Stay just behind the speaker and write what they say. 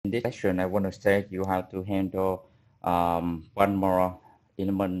this section, I want to say you how to handle one more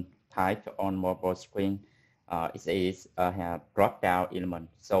element type on mobile screen. It is have drop-down element.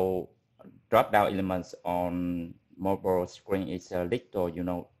 So drop-down elements on mobile screen is a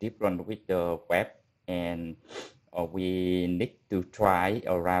little, different with the web, and we need to try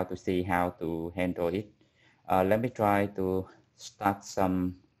around to see how to handle it. Let me try to start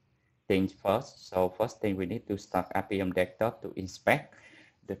some things first. So first thing, we need to start appium desktop to inspect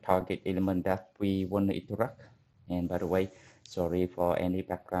the target element that we want to interact. And by the way, sorry for any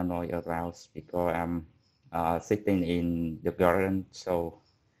background noise around because I'm sitting in the garden, so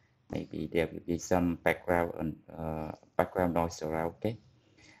maybe there will be some background noise around. Okay.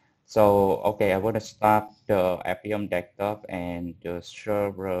 So okay, I want to start the appium desktop, and the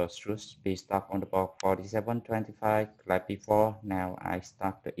server should be stuck on the port 4725 like before. Now I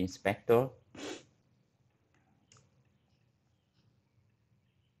start the inspector.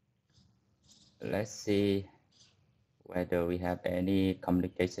 Let's see whether we have any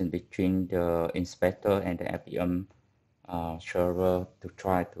communication between the inspector and the appium server to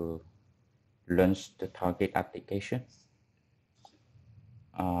try to launch the target application.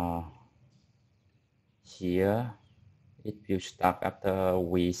 Here it will start after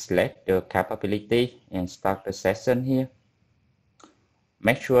we select the capability and start the session here.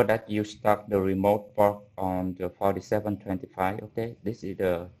 Make sure that you start the remote port on the 4725. Okay, this is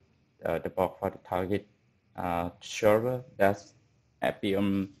the port for the target server. That's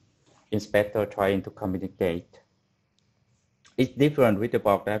appium inspector trying to communicate. It's different with the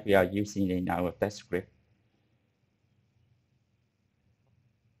port that we are using in our test script.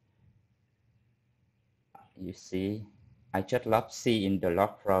 You see, I just love C in the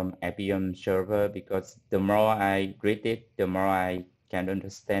log from appium server because the more I read it, the more I can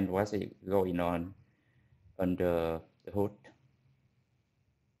understand what's going on under the hood.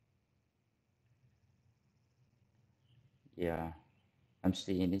 Yeah, I'm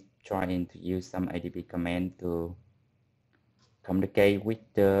seeing it trying to use some IDP command to communicate with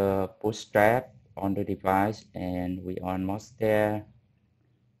the bootstrap on the device, and we are almost there.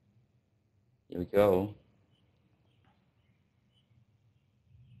 Here we go.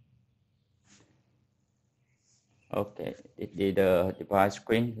 Okay, it did the device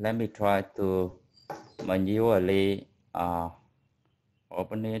screen. Let me try to manually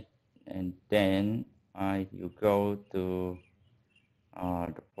open it, and then I will go to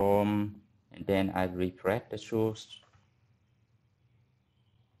the form, and then I refresh the source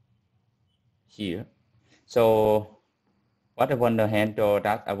here. So what I want to handle,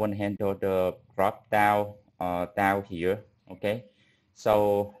 that I want to handle the drop down down here. Okay,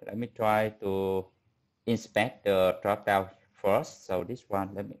 so let me try to inspect the drop down first. So this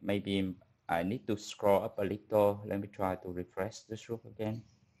one, maybe I need to scroll up a little. Let me try to refresh the source again,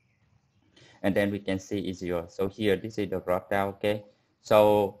 and then we can see easier. So here, this is the drop down. Okay,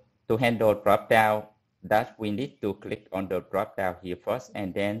 so to handle drop down, that we need to click on the drop down here first,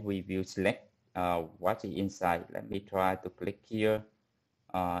 and then we will select what is inside. Let me try to click here,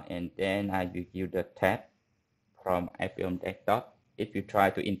 and then I will use the tab from appium desktop. If you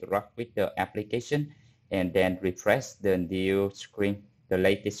try to interact with the application, and then refresh the new screen, the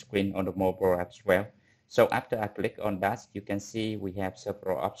latest screen on the mobile app as well. So after I click on that, you can see we have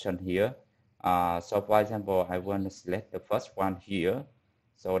several options here. So for example, I want to select the first one here.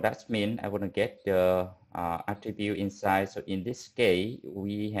 So that means I want to get the attribute inside. So in this case,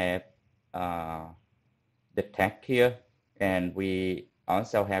 we have the tag here, and we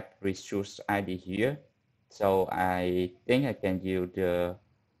also have resource ID here. So I think I can use the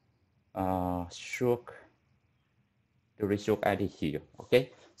resource ID here.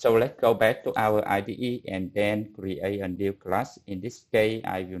 Okay, so let's go back to our IDE and then create a new class. In this case,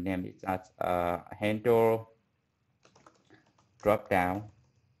 I will name it as handle dropdown.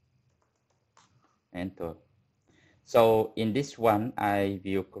 Enter. So in this one, I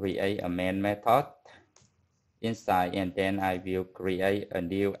will create a main method inside, and then I will create a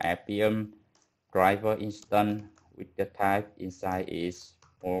new appium driver instance with the type inside is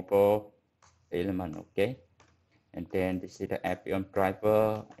mobile element. Okay, and then this is the appium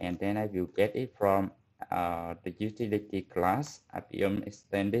driver, and then I will get it from the utility class appium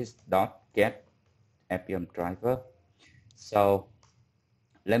extended.get appium driver. So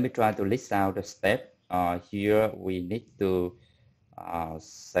let me try to list out the step. Here we need to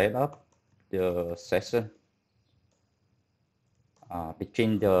set up the session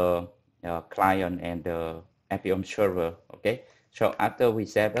between the client and the appium server. Okay, so after we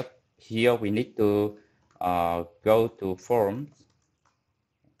set up here, we need to go to forms.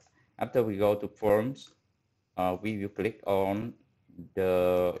 After we go to forms, we will click on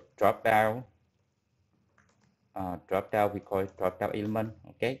the drop down we call it drop down element,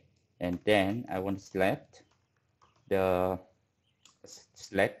 okay, and then I want to select the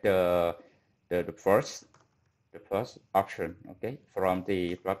the first option, okay, from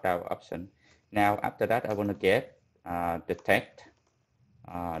the drop down option. Now after that I want to get the text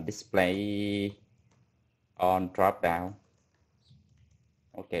display on drop down,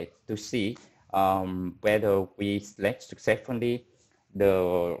 okay, to see whether we select successfully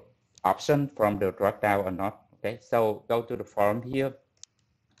the option from the drop down or not. Okay, so go to the form here.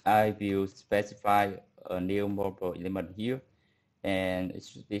 I will specify a new mobile element here, and it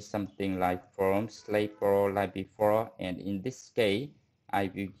should be something like forms label like before. And in this case,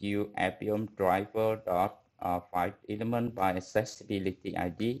 I will use appium driver dot find element by accessibility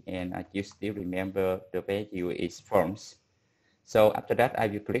ID, and I just still remember the value is forms. So after that, I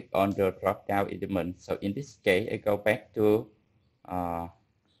will click on the drop down element. So in this case, I go back to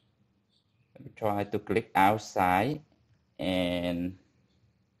let me try to click outside, and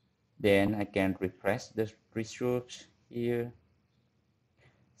then I can refresh the resource here.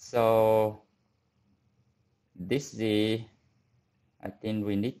 So this is, I think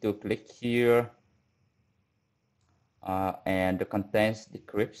we need to click here, and the contents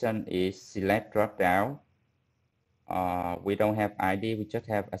description is select drop down. We don't have ID, we just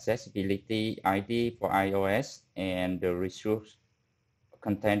have accessibility ID for iOS and the resource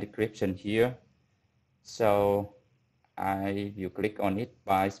content description here. So I will click on it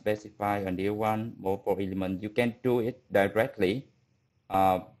by specify a new one, mobile element. You can do it directly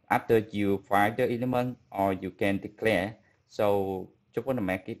after you find the element, or you can declare. So just want to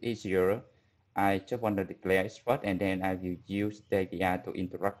make it easier, I just want to declare it first, and then I will use the API to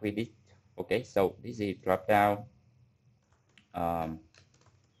interact with it. Okay, so this is drop down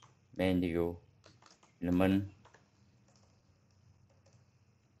menu element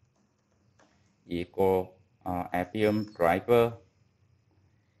equal appium driver,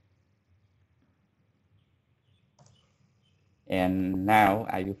 and now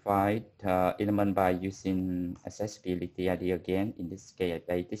I will find element by using accessibility ID again. In this case, I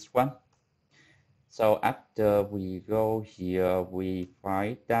take this one. So after we go here, we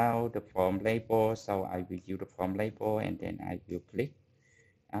find down the form label. So I will use the form label, and then I will click.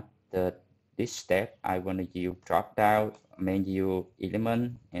 After this step, I want to use drop down menu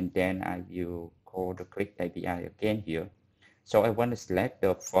element, and then I will call the click API again here. So I want to select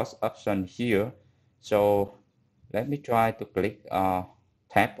the first option here. So let me try to click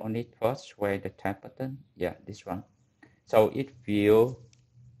tap on it first. Where the tap button? Yeah, this one. So it will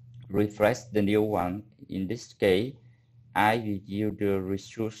refresh the new one. In this case, I will use the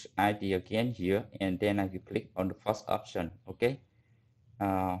resource ID again here, and then I will click on the first option. Okay.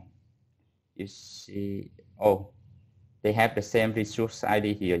 You see, oh, they have the same resource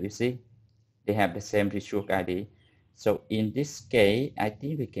ID here. You see, they have the same resource ID. So in this case, I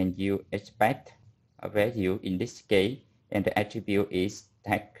think we can use expect a value in this case, and the attribute is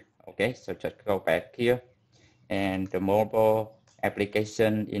tag. Okay, so just go back here, and the mobile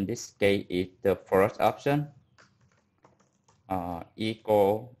application in this case is the first option,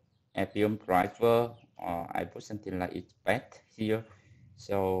 equal appium driver. I put something like expect here.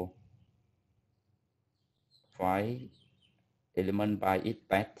 So find element by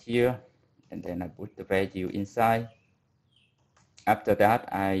expect here, and then I put the value inside. After that,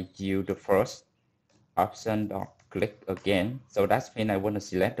 I use the first option dot click again. So that's when I want to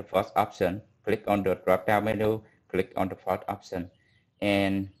select the first option. Click on the drop down menu, click on the first option,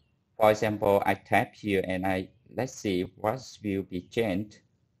 and for example, I tap here, and let's see what will be changed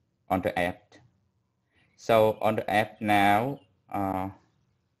on the app. So on the app now,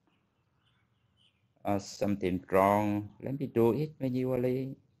 something wrong. Let me do it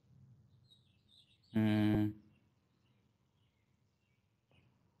manually.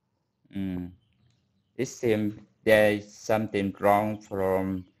 It seems there is something wrong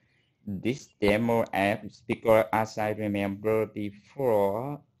from this demo app, because as I remember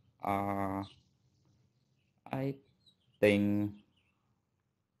before, I think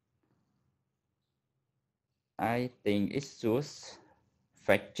it should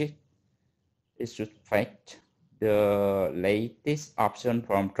fetch it. It should fetch the latest option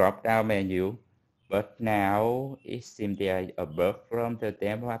from drop-down menu, but now it seems there is a bug from the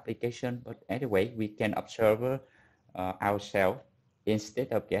demo application. But anyway, we can observe ourselves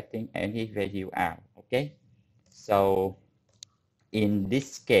instead of getting any value out. Okay, so in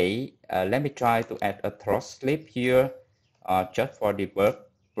this case, let me try to add a throw slip here, just for the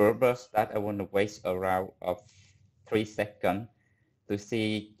purpose that I want to waste around 3 seconds to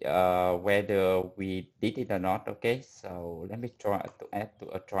see whether we did it or not. Okay, so let me try to add to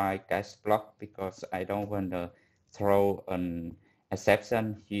a try catch block because I don't want to throw an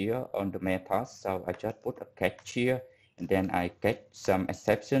exception here on the method. So I just put a catch here, and then I get some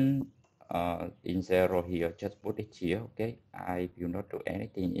exception in 0 here. Just put it here. Okay, I will not do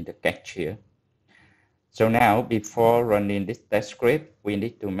anything in the catch here. So now, before running this test script, we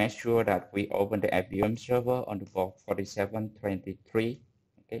need to make sure that we open the appium server on the port 4723.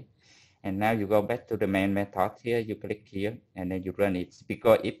 Okay, and now you go back to the main method here. You click here, and then you run it.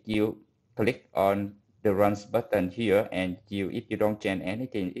 Because if you click on the runs button here, and if you don't change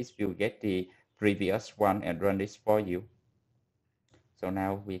anything, it will get the previous one and run this for you. So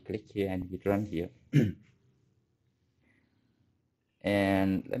now we click here and we run here.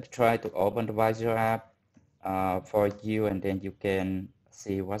 And let me try to open the Visor app for you, and then you can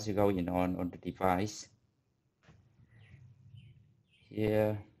see what's going on the device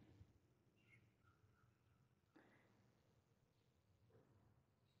here.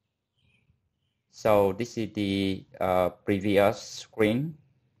 So this is the previous screen.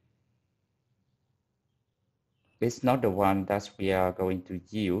 It's not the one that we are going to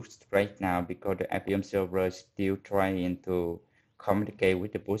use right now because the appium server is still trying to communicate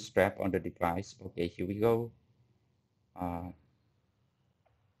with the bootstrap on the device. Okay, here we go.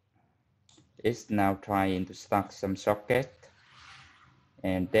 It's now trying to start some socket,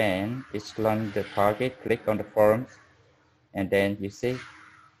 and then it's run the target, click on the forms, and then you see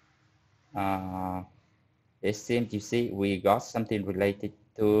it seems, you see, we got something related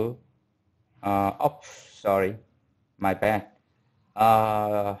to sorry, my bad.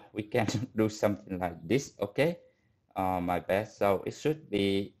 We can do something like this. Okay, my bad. So it should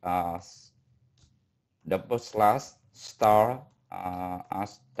be double slash star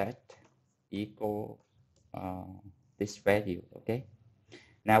stat equal this value. Okay,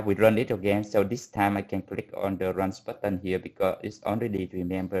 now we run it again. So this time I can click on the runs button here because it's already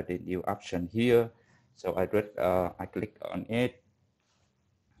remember the new option here. So I click on it.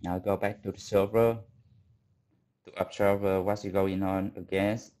 Now go back to the server to observe what's going on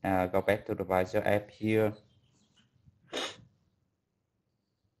again. Go back to the Visor app here.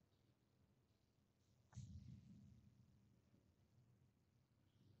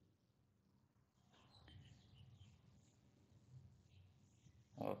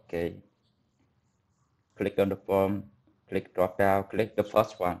 Okay. Click on the form, click drop down, click the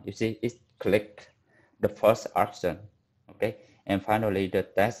first one. You see, it click the first option. Okay. And finally, the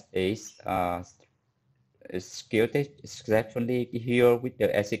test is executed successfully here with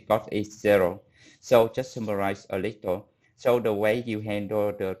the exit code is 0. So just summarize a little. So the way you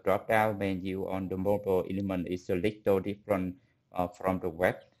handle the drop-down menu on the mobile element is a little different from the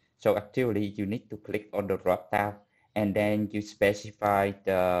web. So actually, you need to click on the drop-down, and then you specify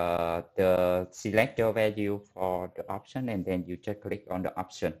the select your value for the option, and then you just click on the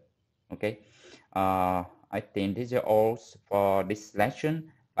option. Okay. I think this is all for this lesson.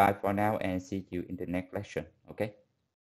 Bye for now, and see you in the next lesson. Okay.